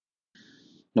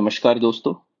नमस्कार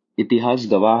दोस्तों। इतिहास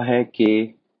गवाह है कि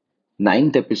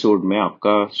 9th एपिसोड में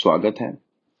आपका स्वागत है।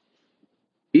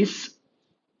 इस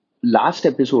लास्ट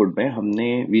एपिसोड में हमने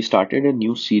we started a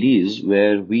new series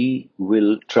where we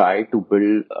will try to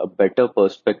build a better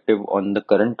perspective on the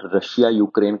current Russia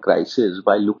Ukraine crisis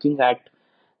by looking at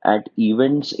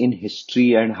events in history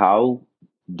and how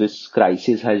this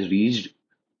crisis has reached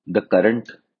the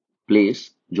current place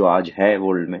जो आज है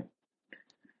world में।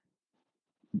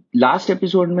 Last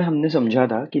episode में हमने समझा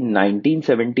था कि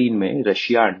 1917 में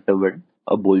Russia underwent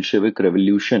a Bolshevik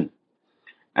revolution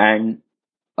and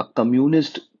a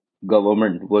communist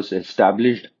government was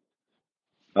established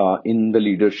in the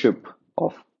leadership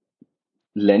of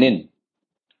Lenin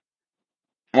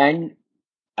and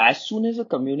as soon as a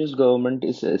communist government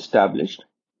is established,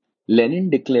 Lenin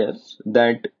declares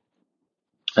that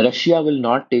Russia will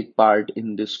not take part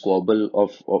in this squabble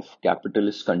of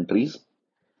capitalist countries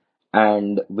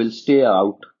and will stay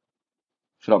out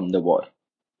from the war.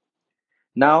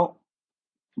 Now,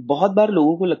 बहुत बार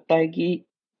लोगों को लगता है कि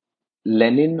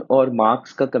Lenin और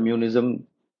marks का communism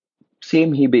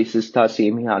same ही basis था,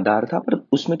 same ही आधार था, पर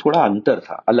उसमें थोड़ा अंतर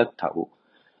था, अलग था वो।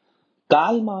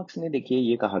 कार्ल मार्क्स ने देखिए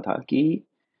ये कहा था कि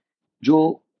जो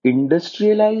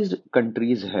इंडस्ट्रियलाइज्ड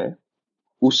कंट्रीज है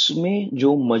उसमें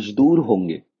जो मजदूर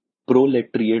होंगे,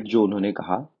 प्रोलेटरिएट जो उन्होंने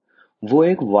कहा, वो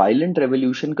एक वायलेंट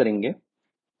रेवोल्यूशन करेंगे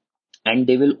and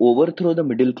they will overthrow the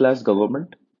middle class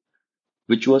government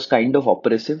which was kind of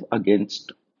oppressive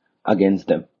against against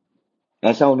them.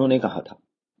 ऐसा उन्होंने कहा था,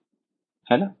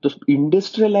 है ना। तो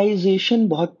इंडस्ट्रियलाइजेशन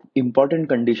बहुत इंपॉर्टेंट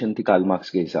कंडीशन थी कार्ल मार्क्स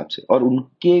के हिसाब से, और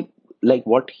उनके like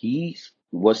what he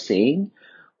was saying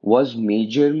was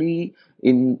majorly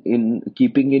in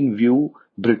keeping in view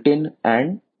Britain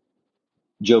and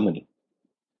Germany.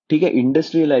 ठीक है,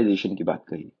 इंडस्ट्रियलाइजेशन की बात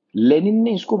कही। लेनिन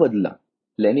ने इसको बदला।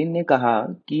 लेनिन ने कहा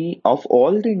कि of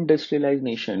all the industrialised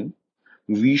nation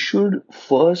we should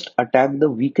first attack the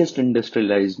weakest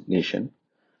industrialised nation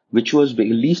which was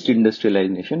least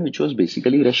industrialized nation, which was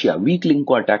basically Russia. Weak link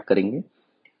को अटैक करेंगे।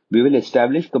 We will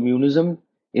establish communism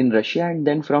in Russia and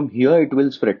then from here it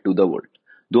will spread to the world.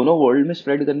 दोनों world में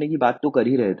spread करने की बात तो कर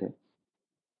ही रहे थे।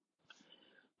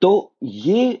 तो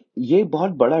ये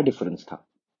बहुत बड़ा डिफरेंस था।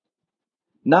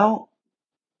 Now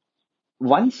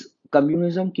once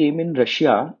communism came in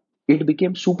Russia, it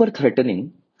became super threatening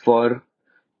for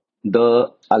the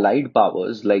allied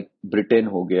powers like Britain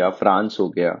हो गया, फ्रांस हो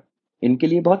गया। इनके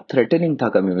लिए बहुत थ्रेटनिंग था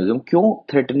कम्युनिज्म। क्यों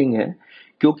थ्रेटनिंग है?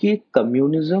 क्योंकि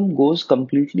communism goes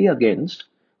completely against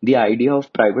the idea of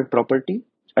private property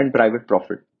and private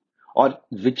profit, और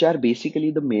which are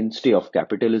basically the main stay of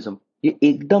capitalism. ये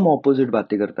एकदम ऑपोजिट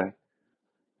बातें करता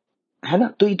है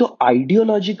ना। तो ये तो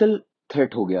आइडियोलॉजिकल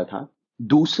थ्रेट हो गया था।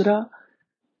 दूसरा,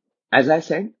 as I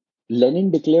said,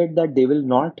 Lenin declared that they will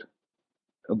not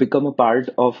become a part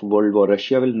of World War.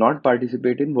 Russia will not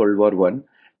participate in World War One,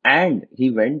 and he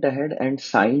went ahead and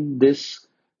signed this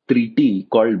treaty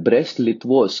called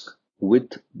Brest-Litovsk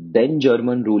with then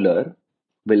German ruler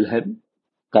Wilhelm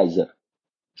Kaiser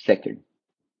II.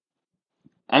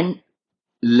 And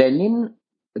Lenin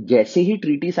जैसे ही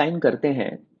treaty sign करते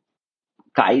हैं,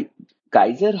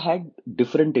 Kaiser had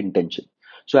different intention.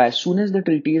 So as soon as the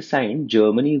treaty is signed,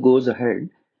 Germany goes ahead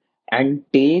and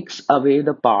takes away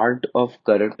the parts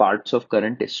of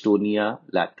current Estonia,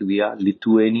 Latvia,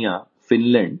 Lithuania,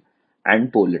 Finland, and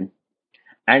Poland.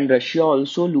 And Russia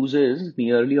also loses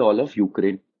nearly all of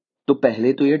Ukraine. तो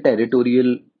पहले तो ये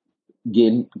territorial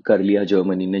gain कर लिया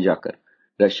Germany ने जाकर,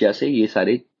 Russia से ये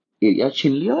सारे एरिया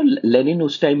छीन लिया। और लेनिन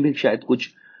उस टाइम भी शायद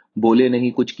कुछ बोले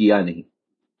नहीं, कुछ किया नहीं।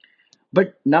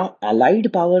 But now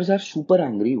allied powers are super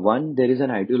angry. One, there is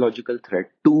an ideological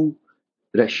threat. Two,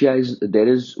 there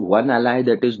is one ally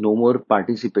that is no more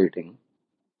participating.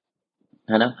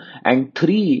 है ना? And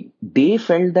three, they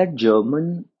felt that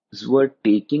Germans were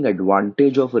taking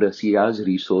advantage of Russia's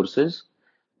resources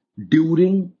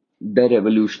during the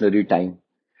revolutionary time.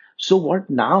 So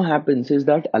what now happens is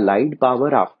that Allied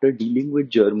power, after dealing with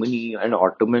Germany and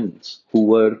Ottomans, who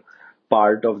were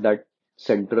part of that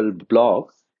central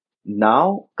bloc,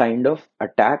 now kind of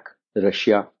attack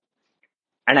Russia.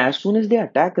 And as soon as they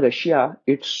attack Russia,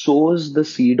 it sows the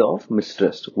seed of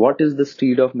mistrust. What is the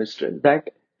seed of mistrust?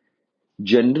 That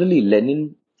generally Lenin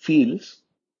feels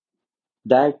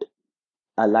that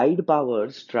Allied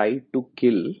powers tried to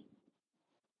kill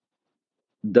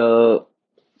the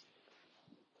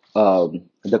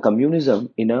the communism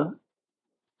in a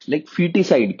like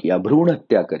foeticide किया, भ्रूण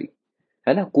हत्या करी,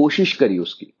 है ना, कोशिश करी,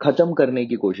 उसकी खत्म करने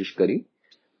की कोशिश करी।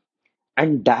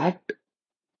 एंड दैट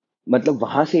मतलब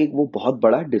वहां से एक वो बहुत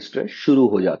बड़ा डिस्ट्रेस शुरू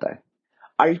हो जाता है।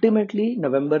 अल्टीमेटली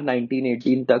नवंबर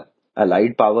 1918 तक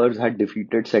Allied powers had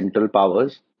defeated Central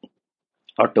powers,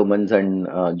 Ottomans and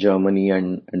Germany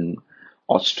and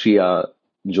Austria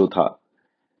जो था,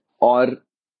 और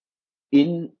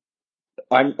in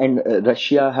and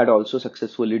Russia had also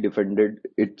successfully defended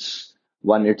its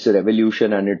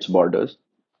revolution and its borders.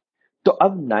 तो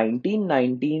अब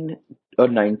 1919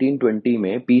 और 1920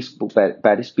 में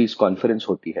पेरिस पीस कॉन्फ्रेंस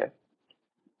होती है,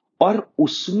 और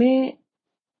उसमें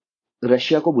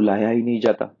रशिया को बुलाया ही नहीं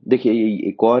जाता। देखिए, ये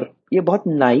एक और ये बहुत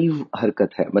नाइव हरकत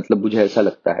है, मतलब मुझे ऐसा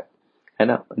लगता है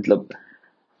ना, मतलब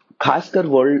खासकर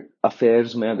वर्ल्ड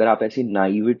अफेयर्स में अगर आप ऐसी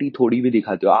नाइविटी थोड़ी भी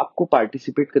दिखाते हो, आपको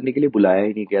पार्टिसिपेट करने के लिए बुलाया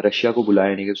ही नहीं गया, रशिया को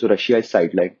बुलाया नहीं गया, so Russia is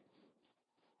sideline.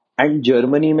 And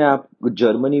Germany में आप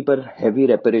जर्मनी पर हैवी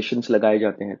रेपरेशंस लगाए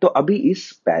जाते हैं। तो अभी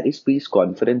इस पेरिस पीस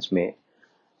कॉन्फ्रेंस में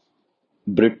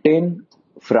ब्रिटेन,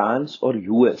 फ्रांस और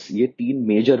यूएस, ये तीन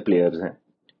मेजर प्लेयर्स हैं।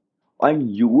 And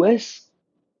US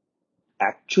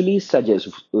actually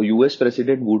suggests, US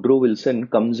President Woodrow Wilson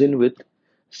comes in with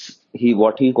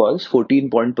what he calls 14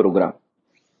 point program.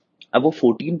 अब वो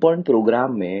 14 पॉइंट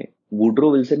प्रोग्राम में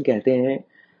वुड्रो विल्सन कहते हैं,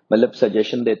 मतलब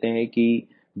सजेशन देते हैं कि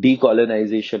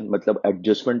डीकॉलोनाइजेशन, मतलब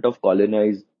adjustment of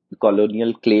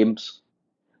colonial claims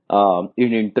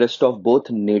in interest of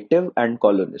both native and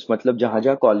colonies, मतलब जहां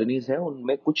जहां कॉलोनीज हैं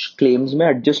उनमें कुछ क्लेम्स में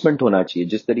एडजस्टमेंट होना चाहिए,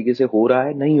 जिस तरीके से हो रहा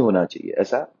है नहीं होना चाहिए,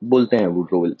 ऐसा बोलते हैं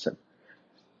Woodrow Wilson.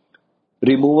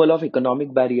 Removal of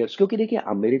economic barriers, क्योंकि देखिए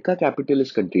अमेरिका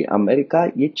कैपिटलिस्ट कंट्री, अमेरिका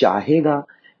ये चाहेगा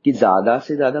कि ज्यादा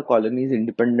से ज्यादा कॉलोनीज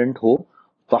इंडिपेंडेंट हो,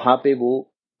 वहां पे वो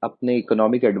अपने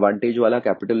इकोनॉमिक एडवांटेज वाला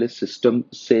कैपिटलिस्ट सिस्टम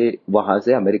से वहां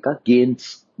से अमेरिका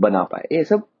गेन्स बना पाए, ये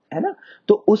सब है ना।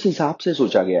 तो उस हिसाब से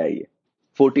सोचा गया है ये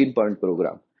 14 पॉइंट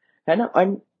प्रोग्राम, है ना।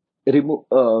 And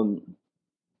remove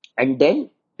and then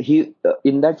he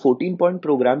in that 14 point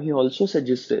programme he also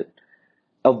suggested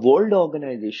a world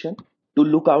organization to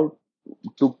look out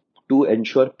to to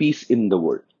ensure peace in the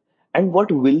world. And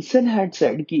what Wilson had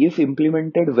said कि if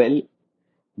implemented well,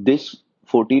 this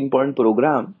 14 point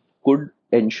program could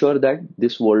ensure that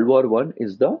this World War One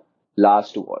is the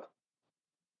last war.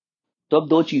 तो अब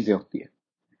दो चीजें होती है।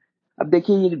 अब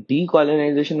देखिए, ये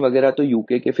डीकॉलोनाइजेशन वगैरह तो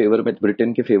यूके के फेवर में,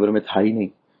 ब्रिटेन के फेवर में था ही नहीं,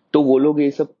 तो वो लोग ये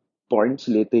सब पॉइंट्स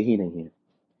लेते ही नहीं है।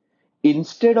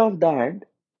 Instead of that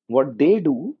what they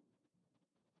do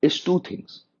is two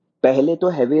things. पहले तो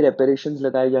हैवी रेपरेशंस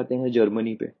लगाए जाते हैं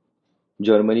जर्मनी पे,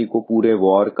 जर्मनी को पूरे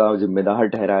वॉर का जिम्मेदार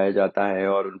ठहराया जाता है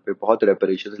और उन पे बहुत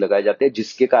रेपरेशंस लगाए जाते हैं,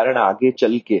 जिसके कारण आगे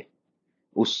चल के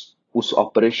उस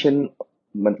ऑपरेशन,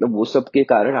 मतलब वो सब के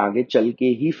कारण आगे चल के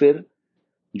ही फिर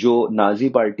जो नाजी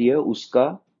पार्टी है उसका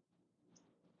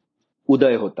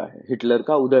उदय होता है, हिटलर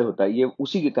का उदय होता है, ये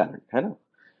उसी के कारण है ना।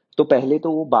 तो पहले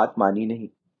तो वो बात मानी नहीं।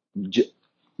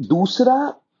 दूसरा,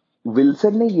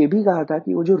 विल्सन ने यह भी कहा था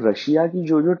कि वो जो रशिया की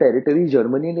जो जो टेरिटरी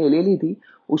जर्मनी ने ले ली थी,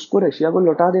 उसको रशिया को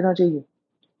लौटा देना चाहिए।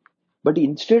 But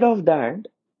instead of that,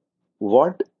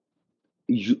 what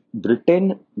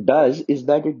Britain does is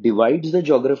that it divides the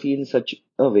geography इन सच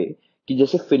अ वे कि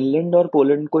जैसे फिनलैंड और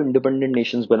पोलैंड को इंडिपेंडेंट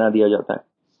नेशंस बना दिया जाता है,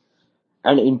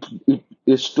 एंड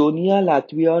इस्टोनिया,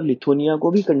 लातविया और लिथुनिया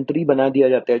को भी कंट्री बना दिया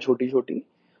जाता है, छोटी छोटी,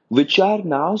 which are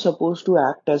now supposed to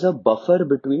act as a buffer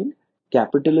between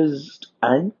capitalist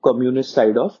and communist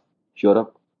side of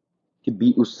Europe.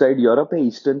 कि उस साइड यूरोप है,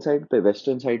 ईस्टर्न साइड पे,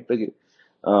 वेस्टर्न साइड पे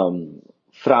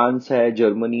फ्रांस है,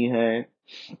 जर्मनी है,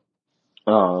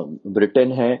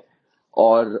 ब्रिटेन है,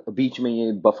 और बीच में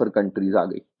ये बफर कंट्रीज आ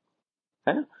गई,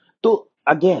 है ना। तो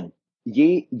अगेन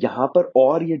ये यहाँ पर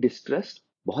और ये डिस्ट्रेस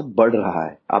बहुत बढ़ रहा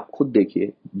है। आप खुद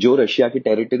देखिए, जो रशिया की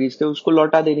टेरिटरीज थे उसको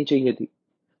लौटा देनी चाहिए थी,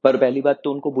 पर पहली बात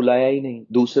तो उनको बुलाया ही नहीं।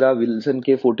 दूसरा, विल्सन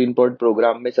के 14 पॉइंट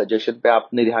प्रोग्राम में सजेशन पे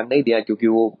आपने ध्यान नहीं दिया, क्योंकि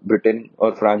वो ब्रिटेन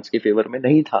और फ्रांस के फेवर में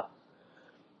नहीं था।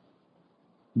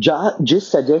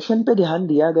 जिस सजेशन पे ध्यान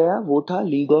दिया गया वो था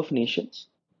लीग ऑफ नेशंस,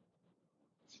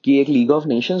 कि एक लीग ऑफ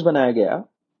नेशंस बनाया गया,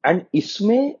 एंड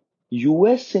इसमें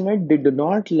US senate did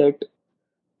not let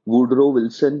Woodrow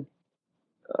Wilson,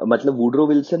 मतलब Woodrow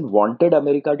Wilson wanted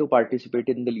America to participate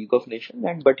in the League of Nations,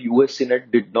 and but US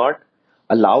Senate did not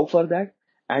allow for that.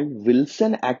 And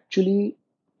Wilson actually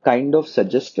kind of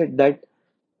suggested that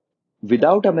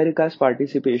without America's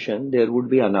participation there would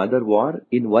be another war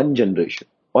in one generation.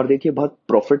 और देखिए, बहुत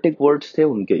prophetic words थे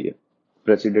उनके, ये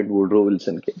president Woodrow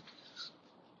Wilson के,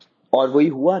 और वही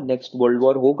हुआ, नेक्स्ट वर्ल्ड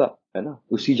वॉर होगा, है ना,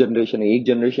 उसी जनरेशन, एक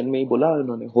जनरेशन में ही बोला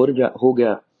उन्होंने, हो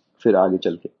गया फिर आगे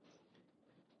चल के।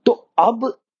 तो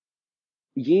अब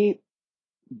ये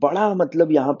बड़ा,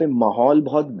 मतलब यहाँ पे माहौल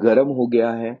बहुत गर्म हो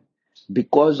गया है,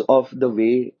 because of the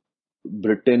way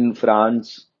Britain,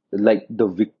 France, like the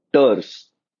Victus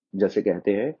जैसे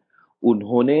कहते हैं,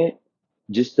 उन्होंने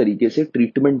जिस तरीके से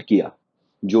ट्रीटमेंट किया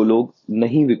जो लोग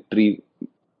नहीं विक्ट्री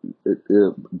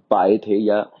पाए थे,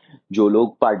 या जो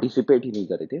लोग पार्टिसिपेट ही नहीं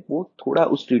करे थे, वो थोड़ा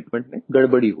उस ट्रीटमेंट में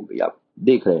गड़बड़ी हो गई, आप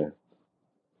देख रहे हैं।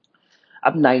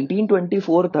 अब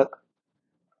 1924 तक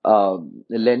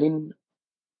लेनिन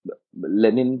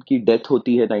लेनिन की डेथ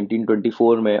होती है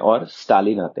 1924 में, और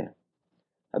स्टालिन आते हैं।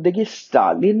 अब देखिए,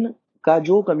 स्टालिन का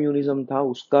जो कम्युनिज्म था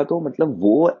उसका तो मतलब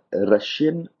वो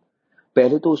रशियन,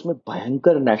 पहले तो उसमें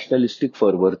भयंकर नेशनलिस्टिक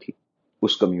फर्वर थी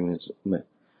उस कम्युनिज्म में।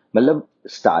 मतलब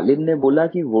स्टालिन ने बोला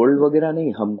कि वर्ल्ड वगैरह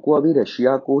नहीं, हमको अभी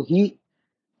रशिया को ही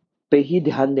पे ही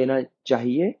ध्यान देना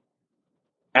चाहिए।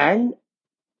 एंड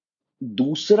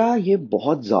दूसरा, ये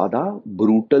बहुत ज्यादा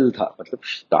ब्रूटल था। मतलब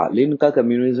स्टालिन का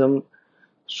कम्युनिज्म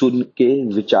सुन के,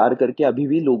 विचार करके अभी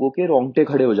भी लोगों के रोंगटे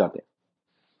खड़े हो जाते हैं।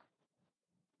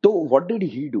 तो what did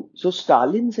he do? So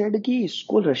Stalin said कि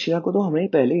इसको, रशिया को तो हमें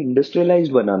पहले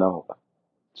इंडस्ट्रियलाइज्ड बनाना होगा।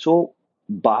 So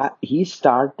he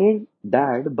started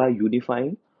that by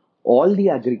unifying all the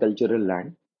agricultural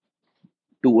land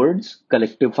towards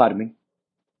collective farming,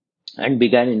 and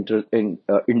began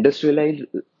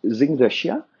industrializing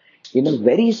Russia in a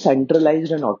very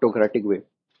centralized and autocratic way.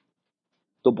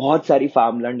 तो बहुत सारी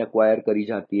फार्म लैंड अक्वायर करी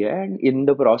जाती है, and in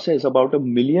the process about 1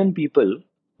 million people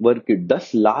work,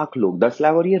 10 lakh लोग, 10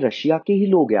 लाख, और ये Russia के ही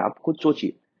लोग हैं, आप खुद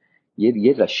सोचिए।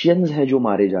 ये रशियंस हैं जो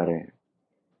मारे जा रहे हैं,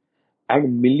 एंड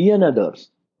मिलियन अदर्स,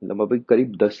 मतलब अभी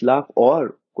करीब 10 लाख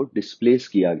और को डिस्प्लेस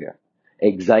किया गया,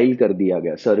 एग्जाइल कर दिया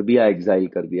गया, सर्बिया एग्जाइल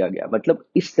कर दिया गया। मतलब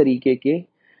इस तरीके के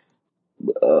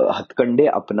हथकंडे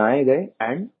अपनाए गए,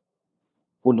 एंड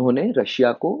उन्होंने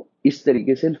रशिया को इस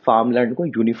तरीके से फार्मलैंड को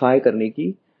यूनिफाई करने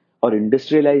की और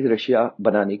इंडस्ट्रियलाइज रशिया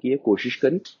बनाने की ये कोशिश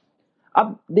करी।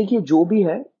 अब देखिए, जो भी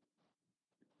है,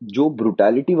 जो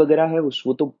ब्रुटैलिटी वगैरह है उस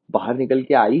वो तो बाहर निकल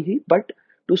के आई ही, but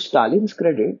to Stalin's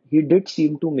credit, he did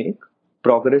seem to make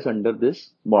progress under this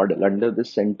model, under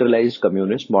this centralized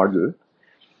communist model.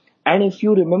 And if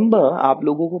you remember, आप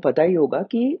लोगों को पता ही होगा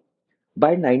कि by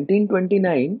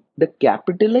 1929 the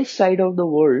capitalist side of the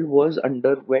world was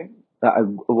undergoing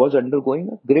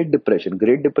a great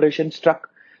depression struck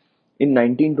in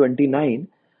 1929.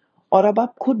 और अब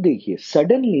आप खुद देखिए,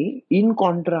 suddenly in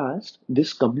contrast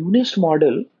this communist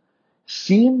model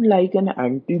seemed like an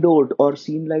antidote or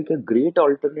seemed like a great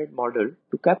alternate model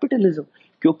to capitalism,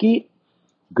 क्योंकि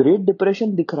Great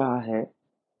Depression दिख रहा है,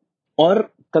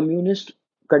 और कम्युनिस्ट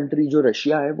कंट्री जो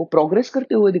रशिया है वो प्रोग्रेस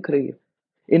करते हुए दिख रही है।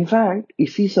 इनफैक्ट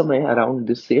इसी समय, around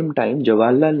this same time,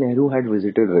 Jawaharlal Nehru had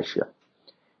visited Russia,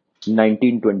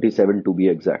 1927 to be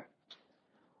exact,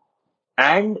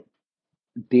 and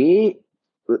they,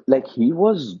 like he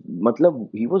was, मतलब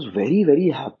he was very very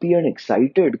happy and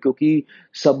excited, क्योंकि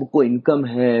सबको इनकम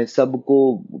है,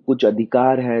 सबको कुछ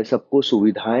अधिकार है, सबको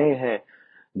सुविधाएं हैं।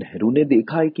 नेहरू ने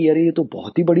देखा है कि अरे ये तो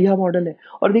बहुत ही बढ़िया मॉडल है।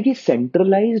 और देखिए,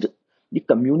 सेंट्रलाइज्ड, ये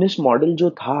कम्युनिस्ट मॉडल जो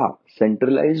था,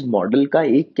 सेंट्रलाइज्ड मॉडल का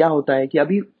एक क्या होता है कि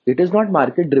अभी it is not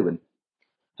market driven,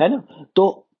 है ना। तो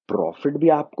प्रॉफिट भी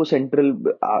आपको सेंट्रल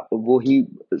वो ही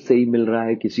से ही मिल रहा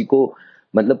है किसी को।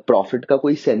 मतलब प्रॉफिट का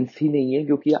कोई सेंस ही नहीं है,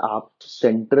 क्योंकि आप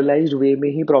सेंट्रलाइज्ड वे में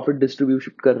ही प्रॉफिट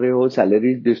डिस्ट्रीब्यूशन कर रहे हो,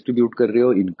 सैलरीज डिस्ट्रीब्यूट कर रहे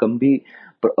हो, इनकम भी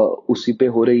उसी पे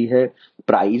हो रही है,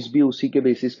 प्राइस भी उसी के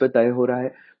बेसिस पे तय हो रहा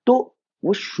है। तो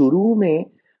वो शुरू में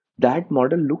that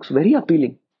model looks very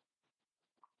appealing,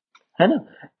 है ना।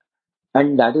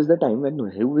 And that is the time when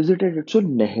Nehru visited it. So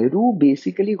Nehru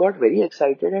basically got very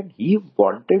excited, and he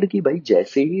wanted कि भाई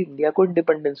जैसे ही इंडिया को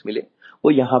इंडिपेंडेंस मिले,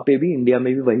 वो यहाँ पे भी, इंडिया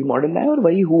में भी वही मॉडल आए, और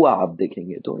वही हुआ। आप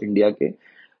देखेंगे तो इंडिया के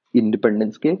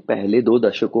इंडिपेंडेंस के पहले 2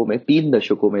 दशकों में, 3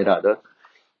 दशकों में, रादर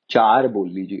 4 बोल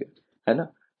लीजिए, है ना,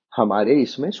 हमारे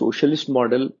इसमें सोशलिस्ट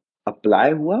मॉडल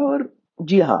अप्लाई हुआ। और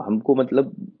जी हाँ, हमको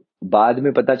मतलब बाद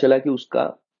में पता चला कि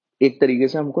उसका एक तरीके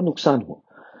से हमको नुकसान हुआ,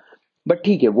 बट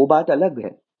ठीक है, वो बात अलग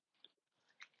है।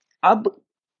 अब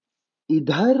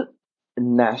इधर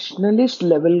नेशनलिस्ट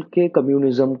लेवल के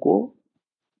कम्युनिज्म को,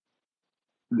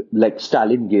 like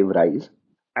Stalin gave rise,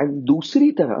 and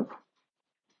दूसरी तरफ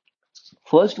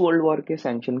फर्स्ट वर्ल्ड वॉर के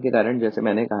सैंक्शन के कारण, जैसे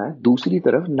मैंने कहा है, दूसरी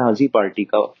तरफ नाजी पार्टी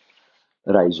का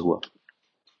राइज हुआ,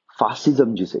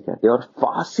 फासिज्म जिसे कहते हैं। और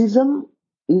fascism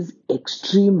is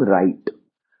extreme right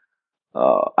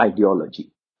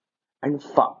ideology, and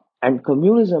and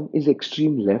communism is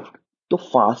extreme left. तो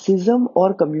फासिज्म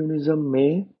और कम्युनिज्म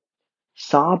में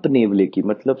सांप नेवले की,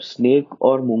 मतलब स्नेक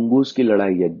और मुंगूस की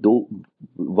लड़ाई है। दो,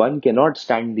 one can not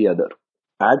stand the other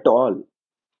at all.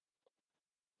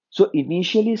 So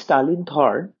initially Stalin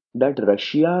thought that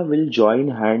Russia will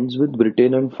join hands with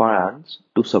Britain and France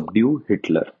to subdue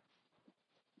Hitler,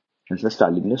 ऐसा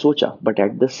स्टालिन ने सोचा। But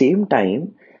at the same time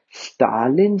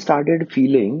Stalin started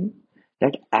feeling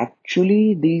that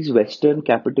actually these Western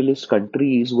capitalist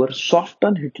countries were soft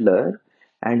on Hitler,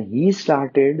 and he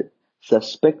started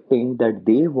suspecting that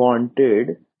they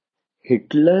wanted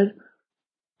Hitler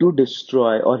to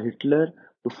destroy, or Hitler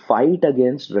to fight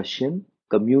against Russian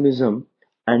communism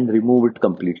and remove it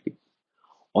completely.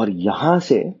 और यहां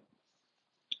से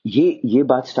ये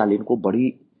बात Stalin को बड़ी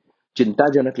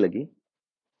चिंताजनक लगी.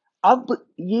 अब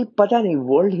ये पता नहीं,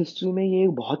 वर्ल्ड हिस्ट्री में ये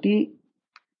बहुत ही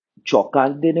चौंका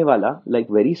देने वाला,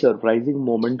 like very surprising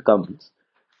moment comes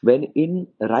when in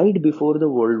right before the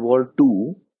World War II,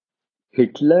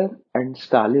 Hitler and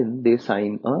Stalin, they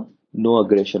sign a no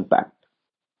aggression pact,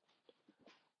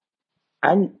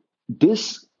 and this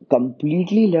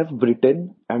completely left Britain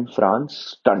and France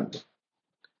stunned.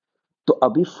 तो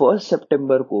अभी 1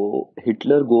 सितंबर को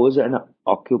Hitler goes and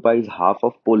occupies half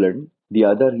of Poland, the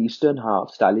other eastern half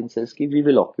Stalin says कि we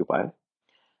will occupy,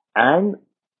 and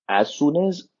as soon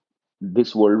as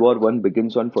this World War One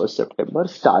begins on 1 September,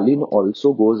 Stalin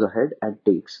also goes ahead and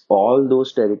takes all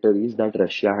those territories that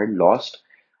Russia had lost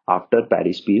after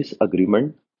Paris Peace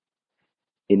Agreement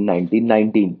in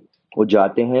 1919. वो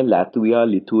जाते हैं Latvia,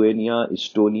 Lithuania,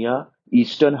 Estonia,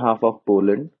 eastern half of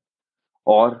Poland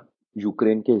और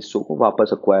Ukraine के हिस्सों को वापस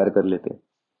acquire कर लेते हैं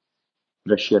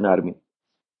रशियन आर्मी.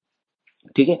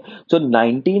 ठीक है. सो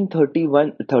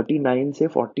 1939 से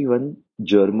 41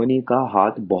 जर्मनी का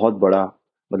हाथ बहुत बड़ा,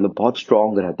 मतलब बहुत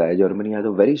स्ट्रांग रहता है. Germany has a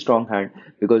very strong hand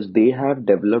because they have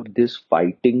developed this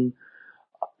fighting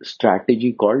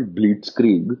strategy called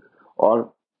blitzkrieg. और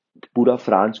पूरा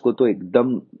फ्रांस को तो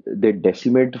एकदम they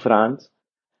decimate France.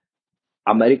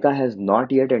 America has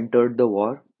not yet entered the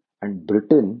war, and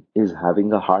Britain is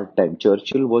having a hard time.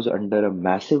 Churchill was under a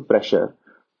massive pressure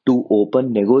to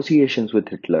open negotiations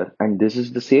with Hitler, and this is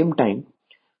the same time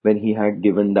when he had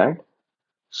given that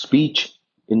speech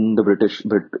in the British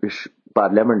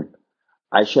Parliament.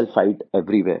 I shall fight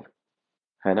everywhere.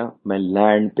 है ना, मैं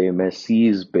land पे, मैं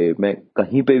seize पे, मैं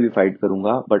कहीं पे भी फाइट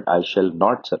करूंगा, but I shall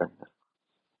not surrender.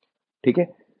 ठीक है.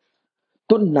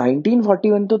 तो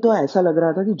 1941 तो ऐसा लग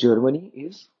रहा था कि जर्मनी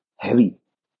इज हैवी,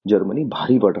 जर्मनी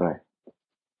भारी पड़ रहा है.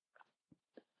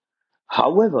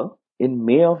 However, in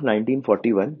May of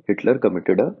 1941, Hitler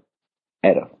committed a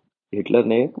error. Hitler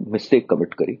ने एक मिस्टेक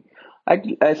कमिट करी.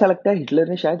 ऐसा लगता है हिटलर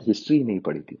ने शायद हिस्ट्री नहीं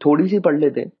पढ़ी थी, थोड़ी सी पढ़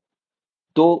लेते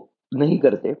तो नहीं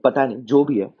करते, पता नहीं जो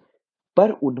भी है.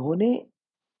 पर उन्होंने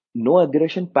नो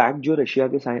एग्रेशन पैक्ट जो रशिया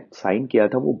के साइन किया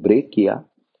था वो ब्रेक किया,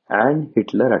 and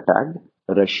Hitler attacked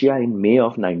Russia in may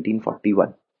of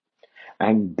 1941.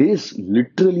 And this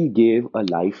literally gave a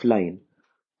lifeline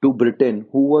to Britain,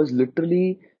 who was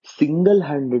literally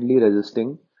single-handedly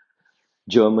resisting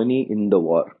Germany in the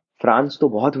war. France तो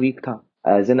बहुत week था,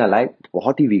 as an Alai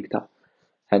बहुत ही week था,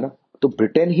 है ना. तो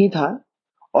ब्रिटेन ही था.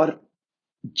 और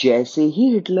जैसे ही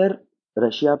हिटलर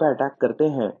रशिया पे अटैक करते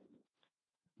हैं,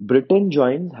 Britain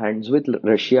join hands with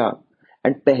Russia.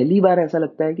 And पहली बार ऐसा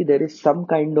लगता है कि there is some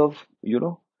kind of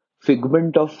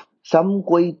figment of some,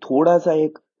 कोई थोड़ा सा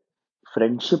एक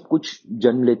फ्रेंडशिप कुछ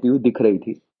जन्म लेती हुई दिख रही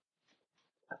थी.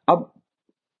 अब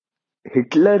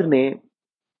हिटलर ने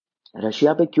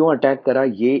रशिया पे क्यों अटैक करा,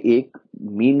 ये एक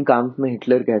मीन काम्प में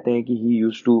हिटलर कहते हैं कि ही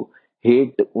यूज्ड टू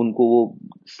हेट, उनको वो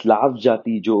स्लाव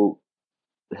जाति जो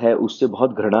है उससे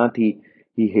बहुत घृणा थी.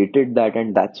 ही hated that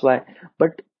and that's why.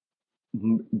 But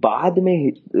बाद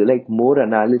में लाइक मोर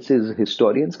एनालिसिस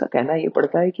हिस्टोरियंस का कहना ये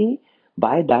पड़ता है कि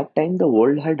by that time the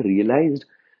world had realised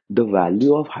the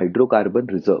value of hydrocarbon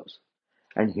reserves,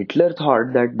 and Hitler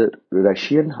thought that the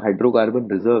Russian hydrocarbon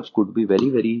reserves could be very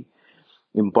very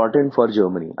important for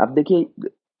Germany. अब देखिए,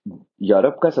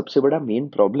 Europe का सबसे बड़ा मेन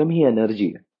प्रॉब्लम ही एनर्जी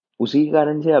है. उसी के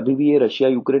कारण से अभी भी ये रशिया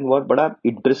यूक्रेन वॉर बड़ा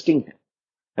इंटरेस्टिंग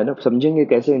है ना. समझेंगे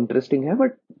कैसे इंटरेस्टिंग है,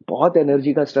 बट बहुत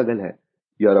एनर्जी का स्ट्रगल है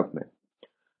यूरोप में.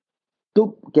 तो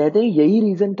कहते हैं यही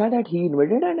रीजन था that he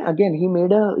invaded, and again he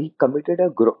committed a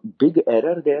big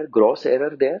error there, gross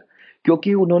error there.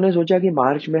 क्योंकि उन्होंने सोचा कि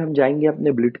मार्च में हम जाएंगे,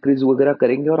 अपने ब्लिट्जक्रीग वगैरह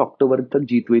करेंगे और अक्टूबर तक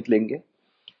जीत वीत लेंगे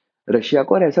रशिया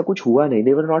को. और ऐसा कुछ हुआ नहीं.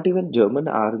 दे वर नॉट इवन, जर्मन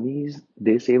आर्मीज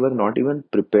दे से were not even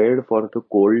prepared for the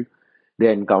cold they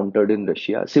encountered in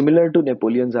Russia, similar to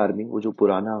Napoleon's army, वो जो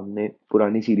हमने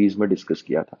पुरानी सीरीज में डिस्कस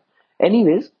किया था.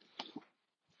 Anyways,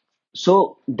 so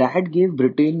that gave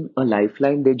Britain a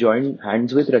lifeline. They joined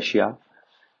hands with Russia.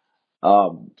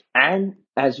 And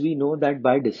as we know that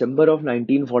by December of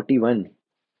 1941,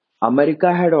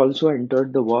 America had also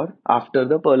entered the war after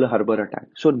the Pearl Harbor attack.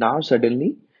 So now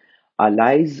suddenly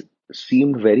allies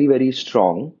seemed very, very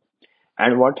strong.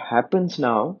 And what happens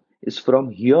now is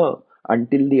from here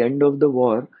until the end of the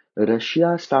war,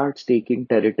 Russia starts taking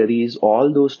territories,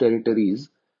 all those territories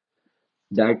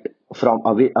that from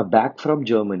away back from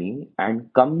Germany,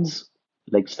 and comes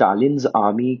like Stalin's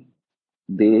army,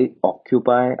 they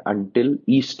occupy until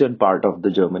eastern part of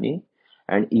the Germany,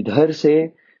 and इधर से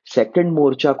second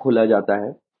मोर्चा खोला जाता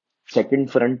है, second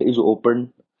front is open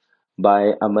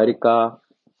by America,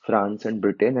 France, and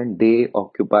Britain, and they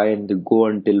occupy and they go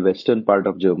until western part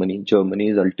of Germany. Germany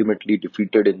is ultimately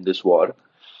defeated in this war.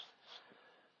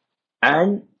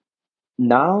 And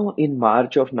now, in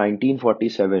March of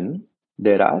 1947,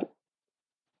 there are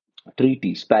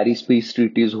treaties, Paris Peace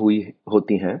Treaties हुई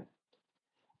होती हैं.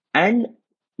 And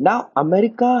now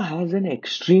America has an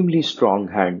extremely strong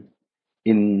hand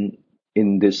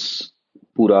in this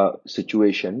pura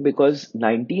situation because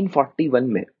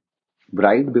 1941 में,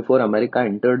 right before America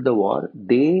entered the war,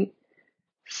 they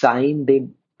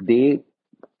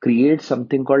create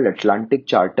something called Atlantic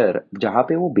Charter, जहां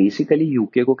पे वो basically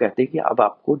UK को कहते हैं कि अब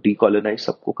आपको डीकोलोनाइज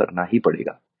सबको करना ही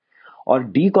पड़ेगा. और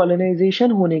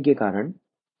डीकोलोनाइजेशन होने के कारण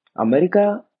अमेरिका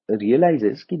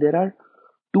realizes कि there are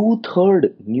two-third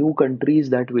new countries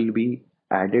that will be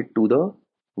added to the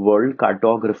world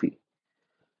cartography.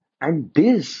 And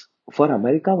this for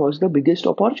America was the biggest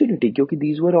opportunity क्योंकि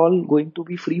these were all going to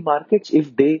be free markets if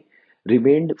they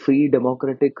remained free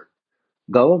democratic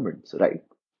governments, right?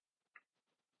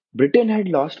 Britain had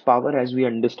lost power as we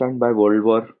understand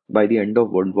by the end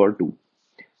of World War II.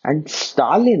 And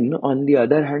Stalin, on the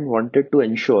other hand, wanted to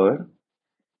ensure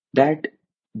that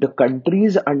the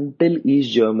countries until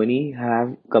East Germany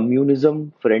have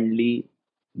communism friendly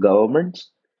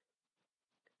governments,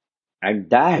 and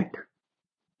that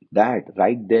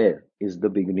right there is the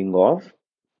beginning of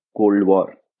Cold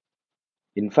War.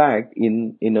 In fact,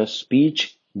 in a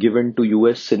speech given to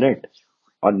US Senate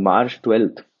on March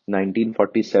 12th,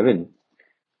 1947,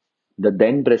 the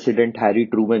then President Harry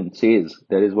Truman says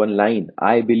there is one line: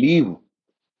 I believe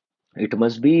it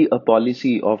must be a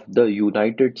policy of the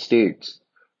United States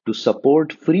to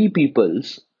support free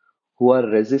peoples who are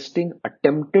resisting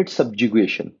attempted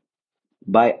subjugation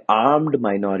by armed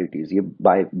minorities.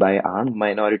 By armed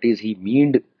minorities, he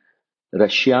meant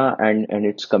Russia and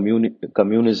its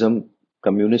communism,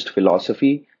 communist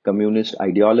philosophy, communist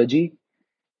ideology,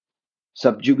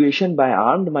 subjugation by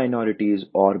armed minorities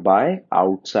or by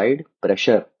outside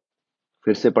pressure.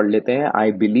 फिर से पढ़ लेते हैं.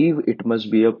 I believe it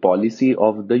must be a policy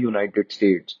of the United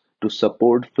States to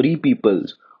support free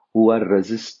peoples who are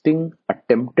resisting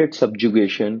attempted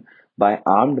subjugation by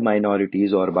armed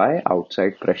minorities or by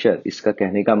outside pressure. इसका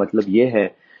कहने का मतलब ये है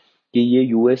कि ये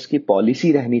यूएस की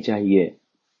पॉलिसी रहनी चाहिए,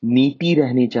 नीति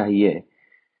रहनी चाहिए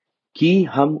कि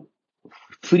हम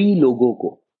फ्री लोगों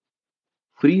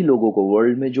को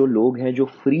वर्ल्ड में जो लोग हैं जो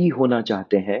फ्री होना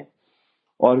चाहते हैं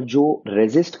और जो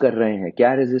रेजिस्ट कर रहे हैं,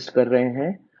 क्या रेजिस्ट कर रहे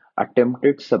हैं?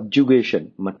 अटेम्प्टेड सब्जुगेशन,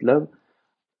 मतलब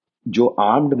जो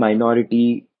आर्म्ड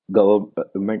माइनॉरिटी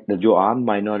गवर्नमेंट, जो आर्म्ड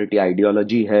माइनॉरिटी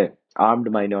आइडियोलॉजी है, आर्म्ड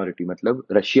माइनॉरिटी मतलब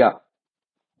रशिया,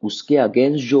 उसके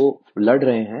अगेंस्ट जो लड़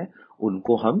रहे हैं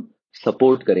उनको हम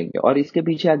सपोर्ट करेंगे. और इसके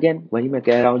पीछे अगेन वही मैं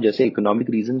कह रहा हूं, जैसे इकोनॉमिक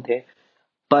रीजन थे,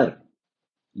 पर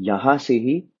यहां से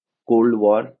ही कोल्ड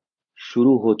वॉर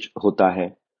शुरू होता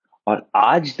है. और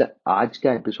आज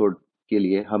का एपिसोड के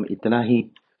लिए हम इतना ही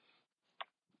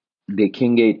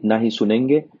देखेंगे, इतना ही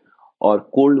सुनेंगे, और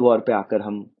कोल्ड वॉर पे आकर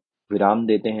हम विराम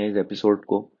देते हैं इस एपिसोड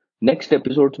को. नेक्स्ट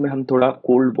एपिसोड्स में हम थोड़ा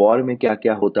कोल्ड वॉर में क्या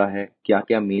क्या होता है, क्या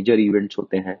क्या मेजर इवेंट्स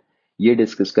होते हैं, ये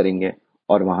डिस्कस करेंगे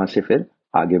और वहां से फिर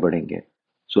आगे बढ़ेंगे.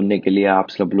 सुनने के लिए आप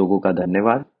सब लोगों का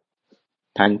धन्यवाद.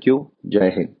 Thank you.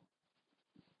 जय हिंद.